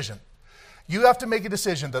first decision. You have to make a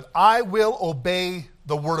decision that I will obey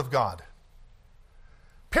the Word of God.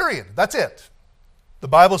 Period. That's it. The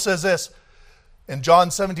Bible says this in John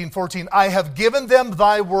 17:14, I have given them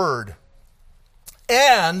thy word,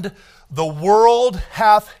 and the world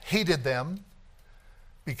hath hated them,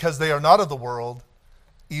 because they are not of the world,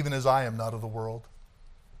 even as I am not of the world.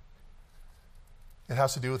 It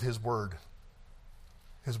has to do with his word.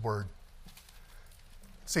 His word.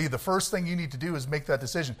 See, the first thing you need to do is make that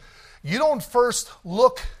decision. You don't first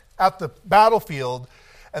look at the battlefield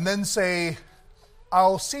and then say,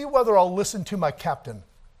 I'll see whether I'll listen to my captain.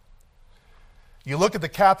 You look at the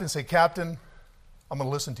captain and say, Captain, I'm going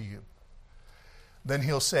to listen to you. Then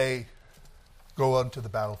he'll say, go out into the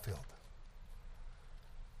battlefield.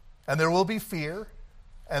 And there will be fear,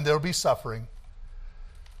 and there will be suffering,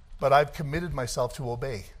 but I've committed myself to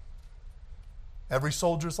obey. Every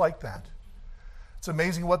soldier's like that. It's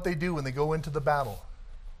amazing what they do when they go into the battle.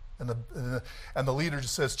 And the leader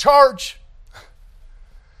just says, charge!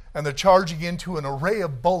 And they're charging into an array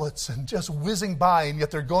of bullets and just whizzing by, and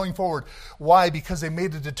yet they're going forward. Why? Because they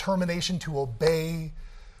made a determination to obey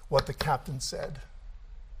what the captain said.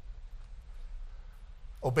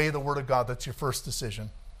 Obey the Word of God. That's your first decision.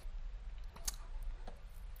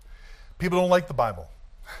 People don't like the Bible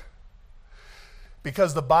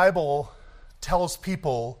because the Bible tells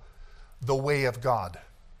people the way of God.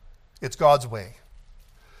 It's God's way.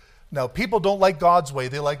 Now, people don't like God's way.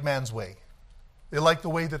 They like man's way. They like the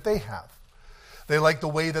way that they have. They like the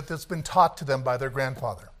way that's been taught to them by their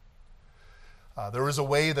grandfather. There is a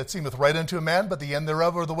way that seemeth right unto a man, but the end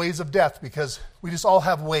thereof are the ways of death, because we just all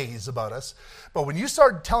have ways about us. But when you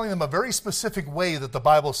start telling them a very specific way that the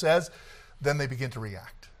Bible says, then they begin to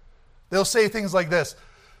react. They'll say things like this: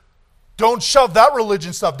 don't shove that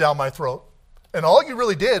religion stuff down my throat. And all you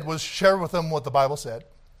really did was share with them what the Bible said.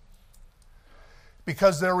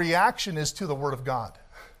 Because their reaction is to the Word of God.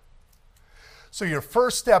 So your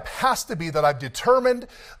first step has to be that I've determined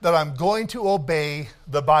that I'm going to obey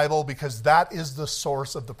the Bible, because that is the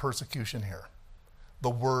source of the persecution here. The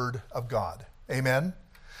Word of God. Amen?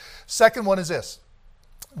 Second one is this: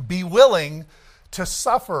 be willing to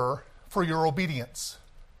suffer for your obedience.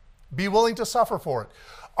 Be willing to suffer for it.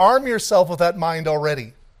 Arm yourself with that mind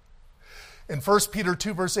already. In 1 Peter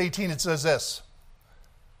 2 verse 18 it says this: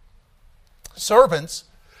 servants,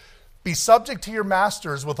 be subject to your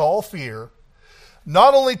masters with all fear,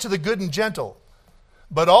 not only to the good and gentle,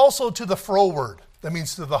 but also to the froward. That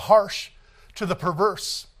means to the harsh, to the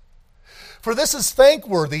perverse. For this is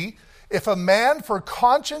thankworthy, if a man for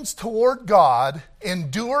conscience toward God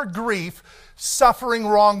endure grief, suffering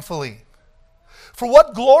wrongfully. For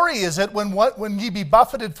what glory is it when ye be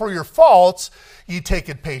buffeted for your faults, ye take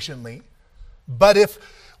it patiently? But if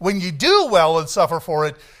when ye do well and suffer for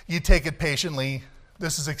it, ye take it patiently,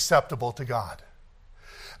 this is acceptable to God.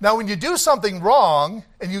 Now, when you do something wrong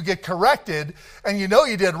and you get corrected and you know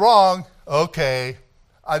you did wrong, okay,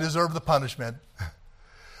 I deserve the punishment.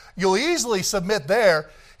 You'll easily submit there.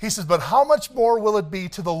 He says, but how much more will it be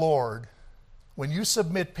to the Lord when you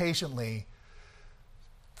submit patiently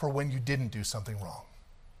for when you didn't do something wrong?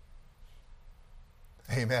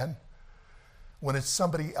 Amen? When it's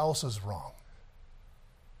somebody else's wrong.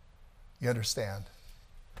 You understand?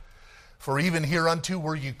 For even hereunto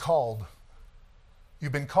were you called.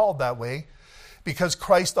 You've been called that way because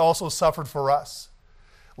Christ also suffered for us,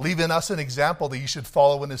 leaving us an example that you should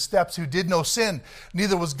follow in his steps, who did no sin,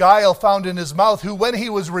 neither was guile found in his mouth, who when he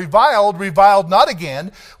was reviled not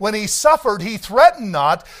again. When he suffered, he threatened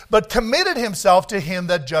not, but committed himself to him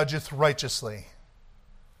that judgeth righteously.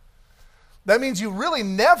 That means you really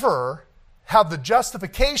never have the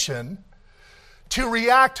justification to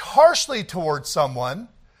react harshly towards someone,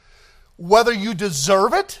 whether you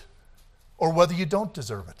deserve it or whether you don't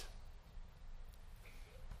deserve it.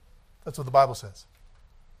 That's what the Bible says.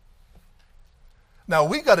 Now,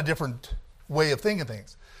 we've got a different way of thinking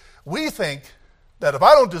things. We think that if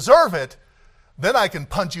I don't deserve it, then I can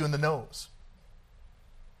punch you in the nose.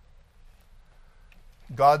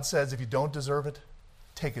 God says if you don't deserve it,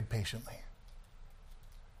 take it patiently.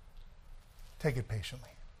 Take it patiently.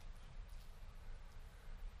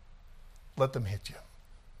 Let them hit you.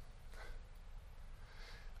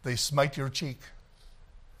 They smite your cheek,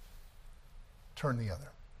 turn the other.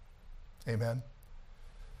 Amen?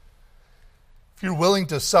 If you're willing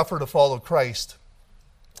to suffer to follow Christ,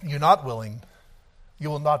 you're not willing, you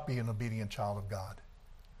will not be an obedient child of God.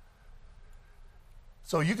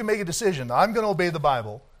 So you can make a decision. I'm going to obey the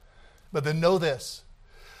Bible, but then know this,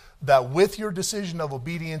 that with your decision of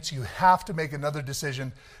obedience, you have to make another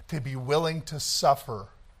decision to be willing to suffer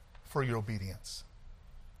for your obedience.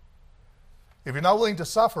 If you're not willing to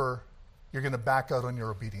suffer, you're going to back out on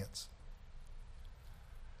your obedience.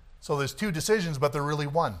 So there's two decisions, but they're really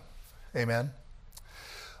one. Amen?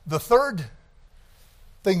 The third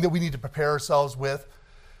thing that we need to prepare ourselves with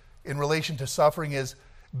in relation to suffering is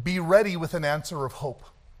be ready with an answer of hope.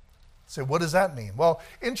 So what does that mean? Well,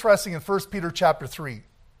 interesting, in 1 Peter chapter 3,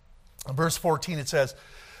 verse 14, it says,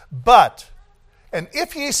 but, and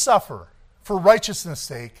if ye suffer for righteousness'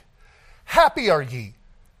 sake, happy are ye,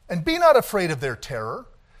 and be not afraid of their terror,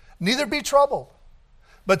 neither be troubled.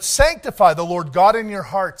 But sanctify the Lord God in your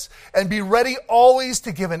hearts, and be ready always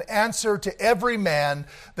to give an answer to every man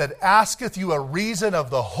that asketh you a reason of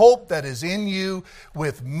the hope that is in you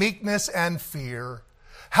with meekness and fear,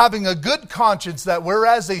 having a good conscience, that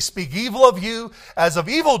whereas they speak evil of you as of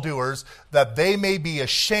evildoers, that they may be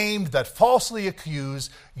ashamed that falsely accuse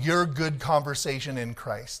your good conversation in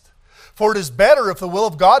Christ. For it is better, if the will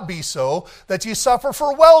of God be so, that ye suffer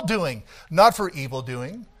for well-doing, not for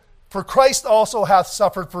evil-doing. For Christ also hath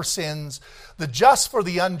suffered for sins, the just for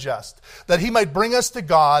the unjust, that he might bring us to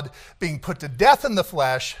God, being put to death in the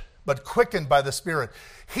flesh, but quickened by the Spirit.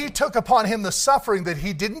 He took upon him the suffering that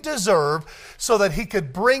he didn't deserve, so that he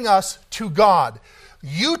could bring us to God.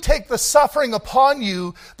 You take the suffering upon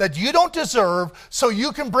you that you don't deserve so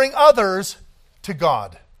you can bring others to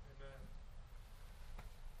God. Amen.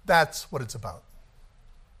 That's what it's about.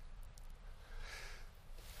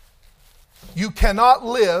 You cannot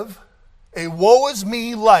live a woe is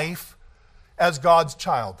me life as God's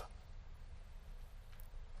child.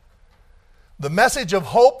 The message of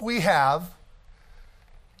hope we have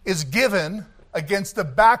is given against the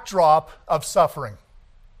backdrop of suffering.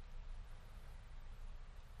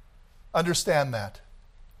 Understand that.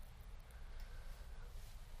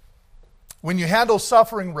 When you handle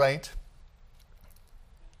suffering right,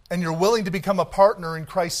 and you're willing to become a partner in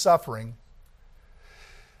Christ's suffering,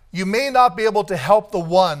 you may not be able to help the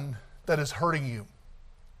one that is hurting you.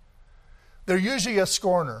 They're usually a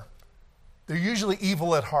scorner. They're usually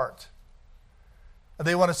evil at heart. And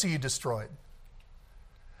they want to see you destroyed.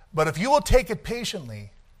 But if you will take it patiently,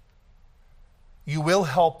 you will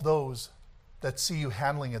help those that see you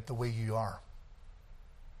handling it the way you are.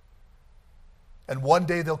 And one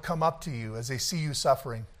day they'll come up to you as they see you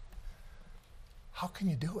suffering. How can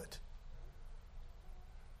you do it?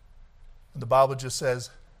 And the Bible just says,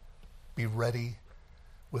 be ready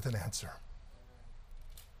with an answer.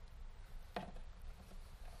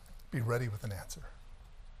 Be ready with an answer.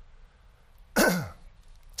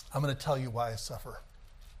 I'm going to tell you why I suffer.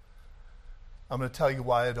 I'm going to tell you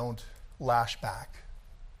why I don't lash back.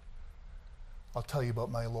 I'll tell you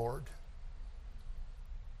about my Lord.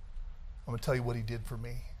 I'm going to tell you what he did for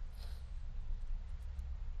me.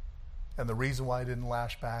 And the reason why I didn't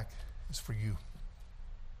lash back is for you.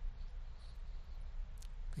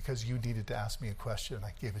 Because you needed to ask me a question and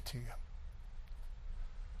I gave it to you.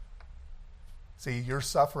 See, your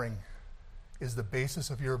suffering is the basis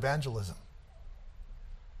of your evangelism.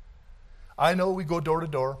 I know we go door to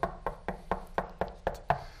door.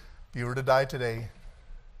 If you were to die today,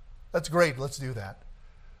 that's great, let's do that.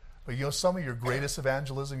 But you know, some of your greatest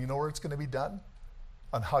evangelism, you know where it's going to be done?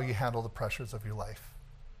 On how you handle the pressures of your life.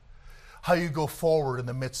 How you go forward in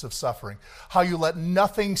the midst of suffering. How you let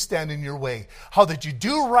nothing stand in your way. How that you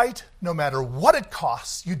do right no matter what it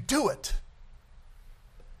costs. You do it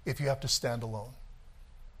if you have to stand alone.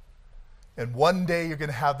 And one day you're going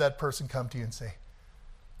to have that person come to you and say,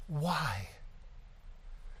 why?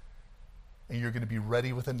 And you're going to be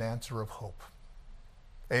ready with an answer of hope.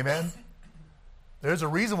 Amen? There's a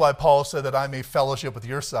reason why Paul said that I may fellowship with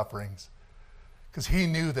your sufferings. Because he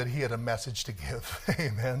knew that he had a message to give.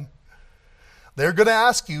 Amen? They're going to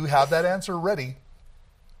ask you, have that answer ready.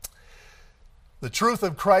 The truth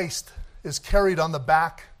of Christ is carried on the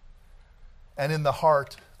back and in the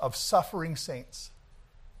heart of suffering saints.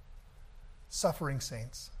 Suffering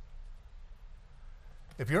saints.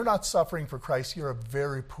 If you're not suffering for Christ, you're a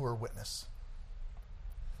very poor witness.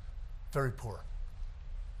 Very poor.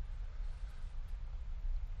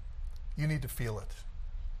 You need to feel it.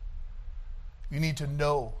 You need to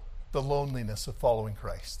know the loneliness of following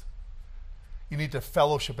Christ. You need to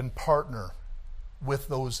fellowship and partner with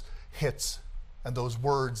those hits and those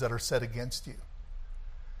words that are said against you.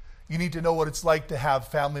 You need to know what it's like to have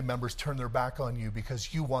family members turn their back on you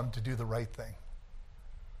because you wanted to do the right thing.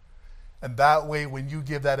 And that way, when you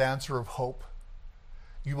give that answer of hope,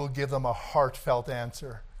 you will give them a heartfelt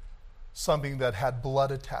answer. Something that had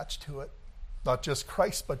blood attached to it. Not just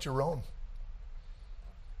Christ, but your own.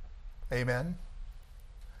 Amen.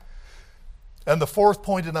 And the fourth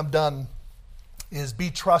point, and I'm done, is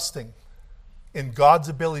be trusting in God's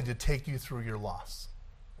ability to take you through your loss.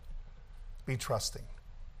 Be trusting.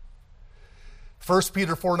 1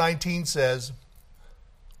 Peter 4:19 says,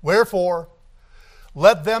 wherefore,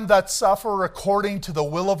 let them that suffer according to the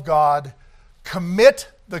will of God commit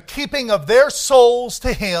the keeping of their souls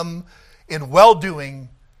to him in well-doing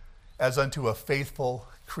as unto a faithful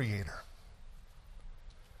Creator.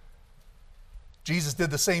 Jesus did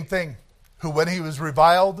the same thing, who when he was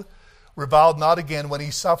reviled not again. When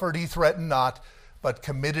he suffered, he threatened not, but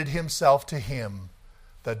committed himself to him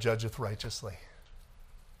that judgeth righteously.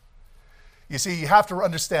 You see, you have to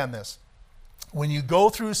understand this. When you go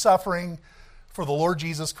through suffering for the Lord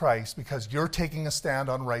Jesus Christ, because you're taking a stand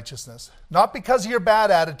on righteousness, not because of your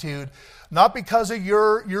bad attitude, not because of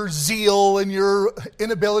your zeal and your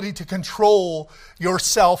inability to control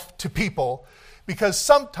yourself to people, because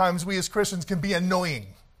sometimes we as Christians can be annoying.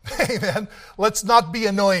 Amen. Let's not be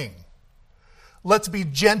annoying. Let's be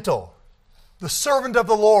gentle. The servant of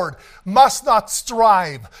the Lord must not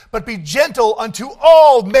strive, but be gentle unto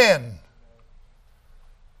all men.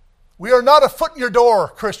 We are not a foot in your door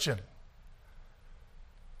Christian.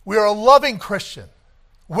 We are a loving Christian,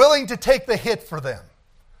 willing to take the hit for them.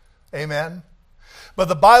 Amen. But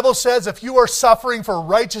the Bible says if you are suffering for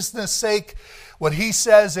righteousness' sake, what he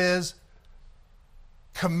says is,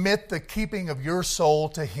 commit the keeping of your soul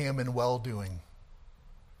to him in well-doing.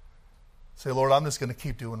 Say, Lord, I'm just going to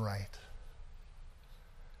keep doing right.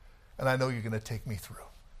 And I know you're going to take me through.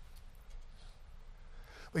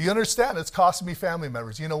 But you understand, it's costing me family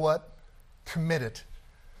members. You know what? Commit it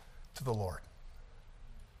to the Lord.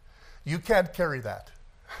 You can't carry that.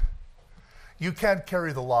 You can't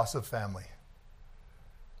carry the loss of family.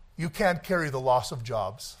 You can't carry the loss of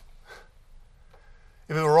jobs.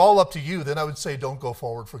 If it were all up to you, then I would say don't go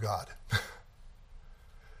forward for God.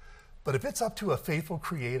 But if it's up to a faithful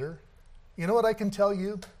Creator, you know what I can tell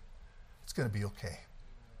you? It's going to be okay.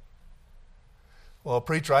 Well,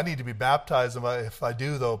 preacher, I need to be baptized. If I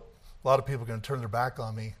do, though, a lot of people are going to turn their back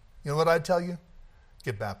on me. You know what I'd tell you?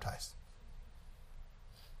 Get baptized.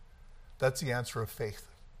 That's the answer of faith.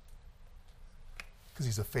 Because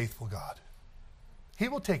he's a faithful God. He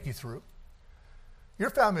will take you through. Your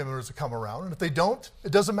family members will come around, and if they don't,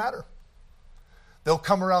 it doesn't matter. They'll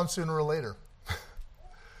come around sooner or later.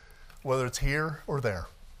 Whether it's here or there.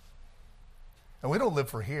 And we don't live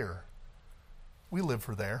for here. We live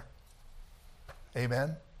for there.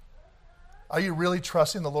 Amen? Are you really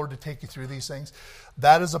trusting the Lord to take you through these things?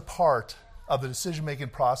 That is a part of the decision-making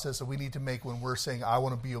process that we need to make when we're saying, I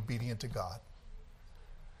want to be obedient to God.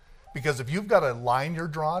 Because if you've got a line you're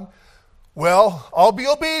drawn, well, I'll be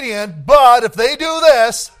obedient, but if they do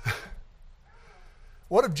this,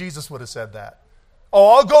 what if Jesus would have said that?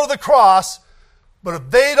 Oh, I'll go to the cross, but if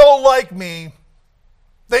they don't like me,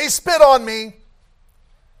 they spit on me,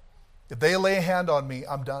 if they lay a hand on me,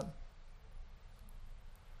 I'm done.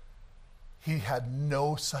 He had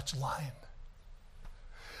no such line.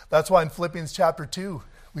 That's why in Philippians chapter 2,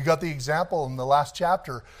 we got the example in the last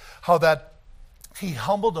chapter, how that he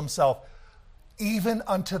humbled himself even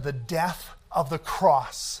unto the death of the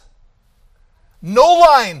cross. No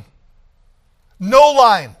line. No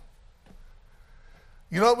line.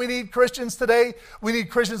 You know what we need, Christians, today? We need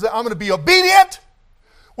Christians that I'm going to be obedient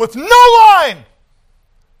with no line.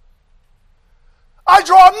 I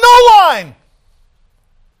draw no line.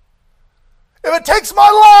 If it takes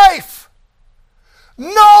my life,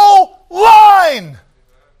 no line.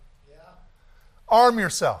 Yeah. Arm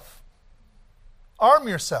yourself. Arm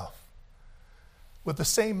yourself with the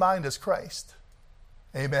same mind as Christ.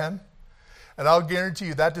 Amen. And I'll guarantee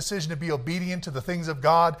you that decision to be obedient to the things of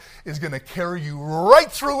God is going to carry you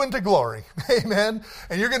right through into glory. Amen.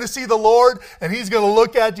 And you're going to see the Lord, and he's going to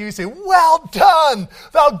look at you and say, well done,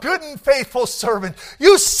 thou good and faithful servant.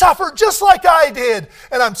 You suffered just like I did,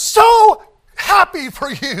 and I'm so happy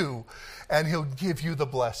for you. And he'll give you the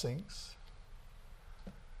blessings.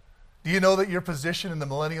 Do you know that your position in the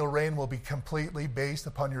millennial reign will be completely based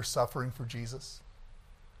upon your suffering for Jesus?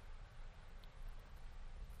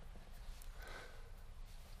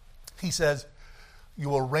 He says, you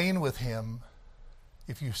will reign with him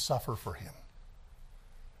if you suffer for him.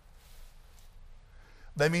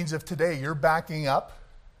 That means if today you're backing up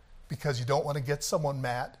because you don't want to get someone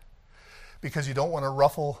mad, because you don't want to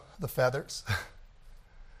ruffle the feathers,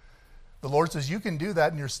 the Lord says you can do that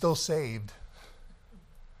and you're still saved,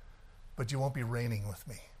 but you won't be reigning with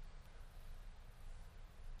me.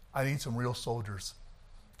 I need some real soldiers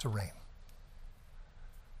to reign.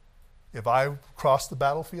 If I cross the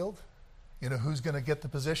battlefield, you know who's going to get the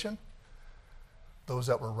position? Those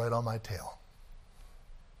that were right on my tail.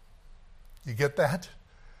 You get that?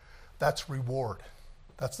 That's reward.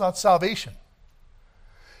 That's not salvation.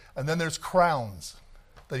 And then there's crowns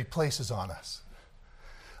that he places on us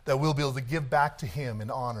that we'll be able to give back to him in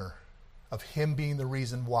honor of him being the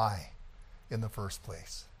reason why in the first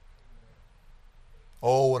place.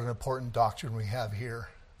 Oh, what an important doctrine we have here,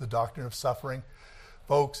 the doctrine of suffering.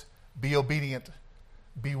 Folks, be obedient.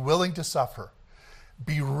 Be willing to suffer.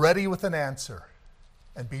 Be ready with an answer.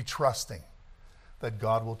 And be trusting that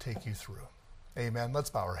God will take you through. Amen. Let's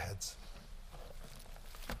bow our heads.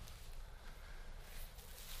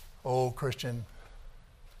 Oh, Christian,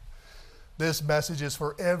 this message is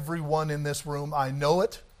for everyone in this room. I know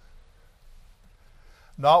it.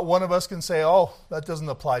 Not one of us can say, oh, that doesn't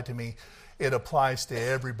apply to me. It applies to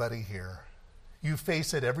everybody here. You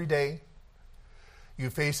face it every day. You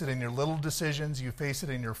face it in your little decisions. You face it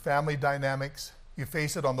in your family dynamics. You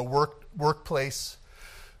face it on the workplace.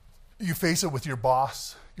 You face it with your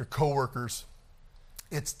boss, your coworkers.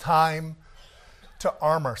 It's time to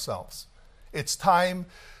arm ourselves. It's time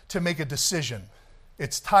to make a decision.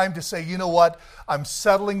 It's time to say, you know what? I'm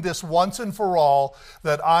settling this once and for all,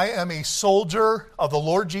 that I am a soldier of the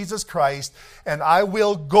Lord Jesus Christ, and I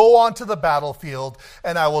will go onto the battlefield,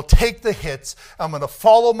 and I will take the hits. I'm going to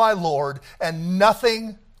follow my Lord, and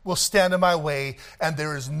nothing will stand in my way, and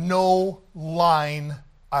there is no line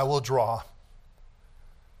I will draw,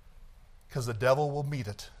 because the devil will meet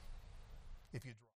it if you